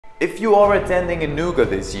If you are attending ANUGA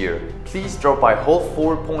this year, please drop by Hall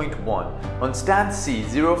 4.1 on stand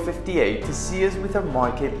C058 to see us with our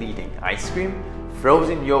market-leading ice cream,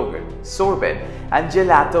 frozen yogurt, sorbet and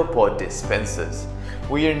gelato pod dispensers.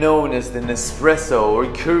 We are known as the Nespresso or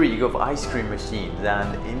Keurig of ice cream machines,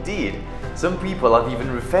 and indeed, some people have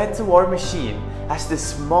even referred to our machine as the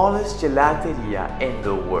smallest gelateria in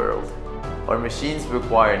the world. Our machines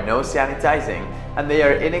require no sanitizing and they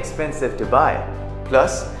are inexpensive to buy.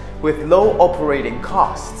 Plus, with low operating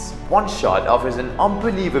costs, One Shot offers an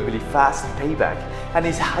unbelievably fast payback and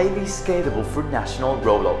is highly scalable for national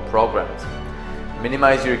rollout programs.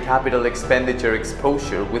 Minimize your capital expenditure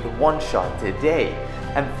exposure with One Shot today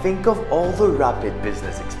and think of all the rapid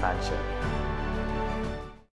business expansion.